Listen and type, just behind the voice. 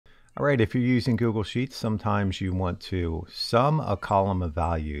All right, if you're using Google Sheets, sometimes you want to sum a column of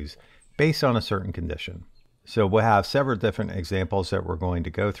values based on a certain condition. So we'll have several different examples that we're going to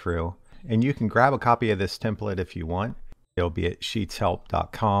go through, and you can grab a copy of this template if you want. It'll be at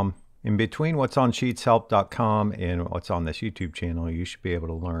sheetshelp.com. In between what's on sheetshelp.com and what's on this YouTube channel, you should be able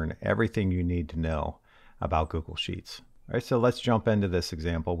to learn everything you need to know about Google Sheets. All right, so let's jump into this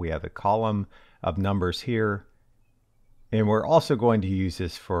example. We have a column of numbers here, and we're also going to use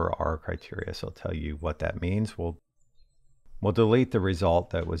this for our criteria. So I'll tell you what that means. We'll delete the result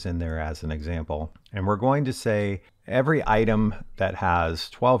that was in there as an example. And we're going to say every item that has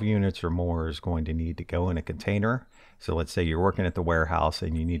 12 units or more is going to need to go in a container. So let's say you're working at the warehouse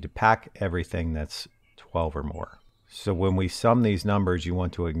and you need to pack everything that's 12 or more. So when we sum these numbers, you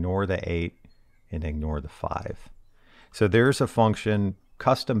want to ignore the 8 and ignore the 5. So there's a function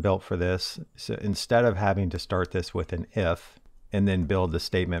custom built for this. So instead of having to start this with an if and then build the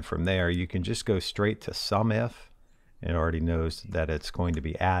statement from there, you can just go straight to SUMIF. It already knows that it's going to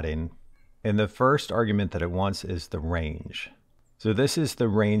be adding. And the first argument that it wants is the range. So this is the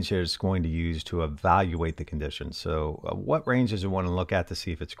range that it's going to use to evaluate the condition. So what range does it want to look at to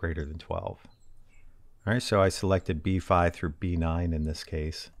see if it's greater than 12? All right, so I selected B5 through B9 in this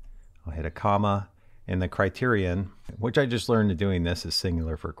case. I'll hit a comma. And the criterion, which I just learned doing this, is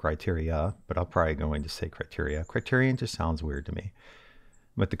singular for criteria, but I'll probably going to say criteria. Criterion just sounds weird to me.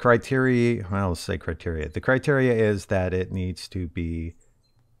 But the criteria, well, I'll say criteria. The criteria is that it needs to be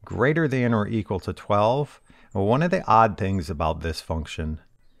greater than or equal to 12. Well, one of the odd things about this function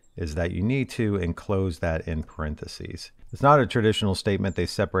is that you need to enclose that in parentheses. It's not a traditional statement. They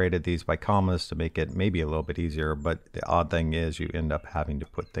separated these by commas to make it maybe a little bit easier, but the odd thing is you end up having to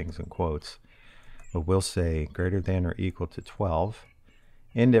put things in quotes. But we'll say greater than or equal to 12,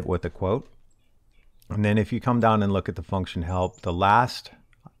 end it with a quote. And then if you come down and look at the function help, the last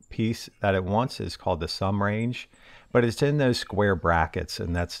piece that it wants is called the sum range, but it's in those square brackets,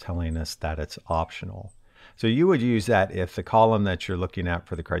 and that's telling us that it's optional. So you would use that if the column that you're looking at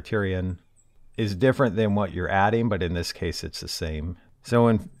for the criterion is different than what you're adding, but in this case it's the same. So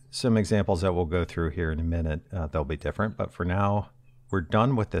in some examples that we'll go through here in a minute, they'll be different, but for now, we're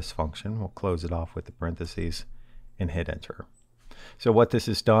done with this function. We'll close it off with the parentheses and hit enter. So what this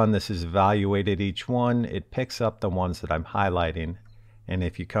has done, this has evaluated each one. It picks up the ones that I'm highlighting. And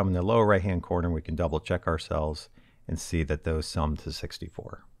if you come in the lower right hand corner, we can double check ourselves and see that those sum to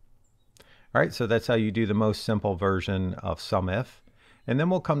 64. All right, so that's how you do the most simple version of SUMIF. And then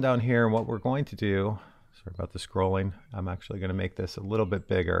we'll come down here, and what we're going to do, sorry about the scrolling, I'm actually going to make this a little bit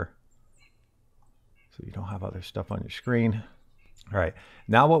bigger so you don't have other stuff on your screen. All right,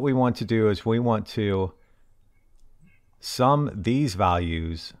 now what we want to do is we want to sum these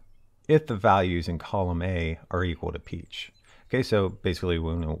values if the values in column A are equal to peach. Okay, so basically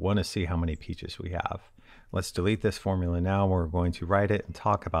we want to see how many peaches we have. Let's delete this formula now. We're going to write it and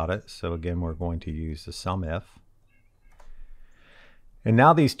talk about it. So again, we're going to use the SUMIF. And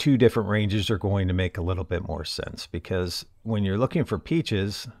now these two different ranges are going to make a little bit more sense, because when you're looking for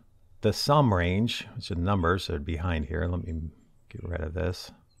peaches, the sum range, which are the numbers that are behind here, let me get rid of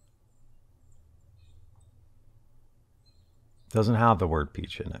this, doesn't have the word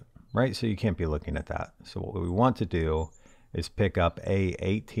peach in it, right? So you can't be looking at that. So what we want to do is pick up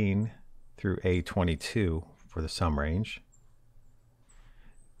A18 through A22 for the sum range.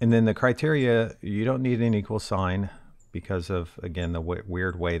 And then the criteria, you don't need an equal sign because of, again, the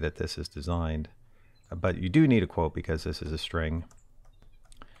weird way that this is designed. But you do need a quote because this is a string.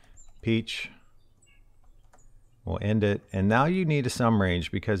 Peach. We'll end it. And now you need a sum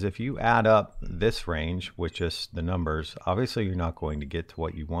range, because if you add up this range, which is the numbers, obviously you're not going to get to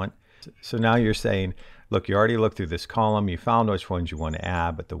what you want. So now you're saying, look, you already looked through this column, you found which ones you want to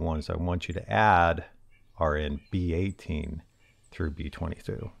add, but the ones I want you to add are in B18 through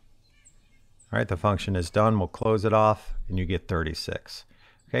B22. All right, the function is done. We'll close it off and you get 36.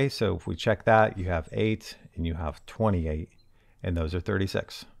 Okay, so if we check that, you have 8 and you have 28, and those are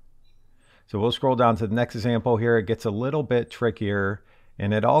 36. So we'll scroll down to the next example here. It gets a little bit trickier,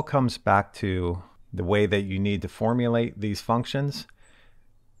 and it all comes back to the way that you need to formulate these functions.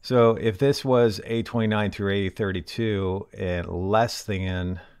 So if this was A29 through A32 and less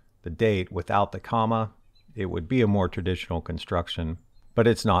than the date without the comma, it would be a more traditional construction, but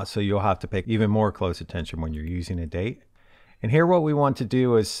it's not. So you'll have to pay even more close attention when you're using a date. And here what we want to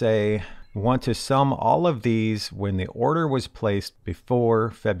do is say, we want to sum all of these when the order was placed before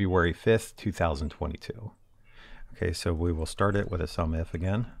February 5th, 2022. Okay, so we will start it with a SUMIF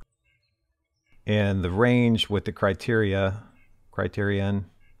again. And the range with the criterion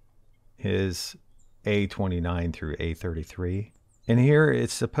is A29 through A33. And here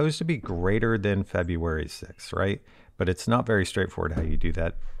it's supposed to be greater than February 6th, right? But it's not very straightforward how you do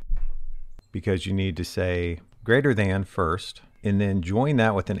that, because you need to say greater than first, and then join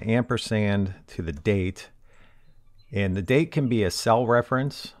that with an ampersand to the date. And the date can be a cell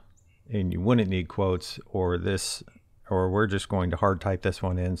reference, and you wouldn't need quotes, or this, or we're just going to hard type this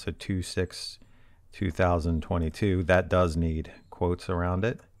one in. So 2/6/2022, that does need quotes around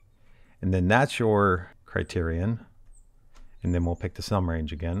it. And then that's your criterion. And then we'll pick the sum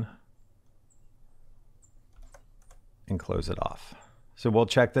range again and close it off. So we'll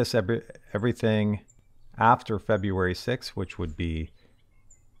check this everything after February 6th, which would be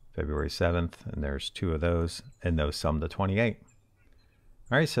February 7th, and there's 2 of those, and those sum to 28.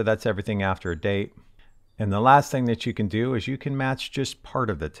 All right, so that's everything after a date. And the last thing that you can do is you can match just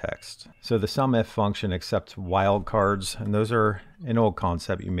part of the text. So the SUMIF function accepts wildcards, and those are an old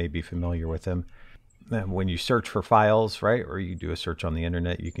concept. You may be familiar with them. When you search for files, right, or you do a search on the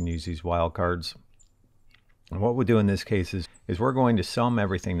internet, you can use these wildcards. And what we'll do in this case is we're going to sum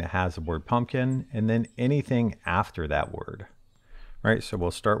everything that has the word pumpkin and then anything after that word. Right, so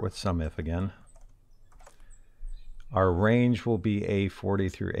we'll start with SUMIF again. Our range will be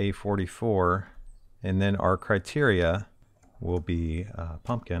A40 through A44, and then our criteria will be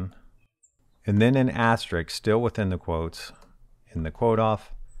pumpkin. And then an asterisk still within the quotes in the quote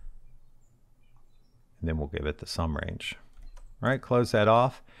off. And then we'll give it the sum range. All right, close that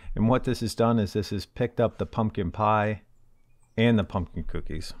off. And what this has done is this has picked up the pumpkin pie and the pumpkin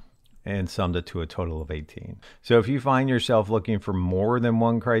cookies and summed it to a total of 18. So if you find yourself looking for more than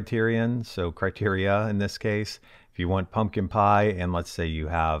one criterion, so criteria in this case, if you want pumpkin pie and let's say you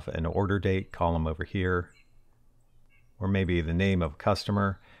have an order date column over here, or maybe the name of a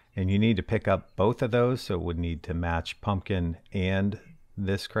customer, and you need to pick up both of those, so it would need to match pumpkin and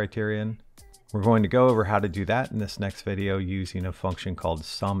this criterion. We're going to go over how to do that in this next video using a function called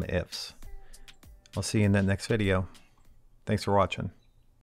SUMIFS. I'll see you in that next video. Thanks for watching.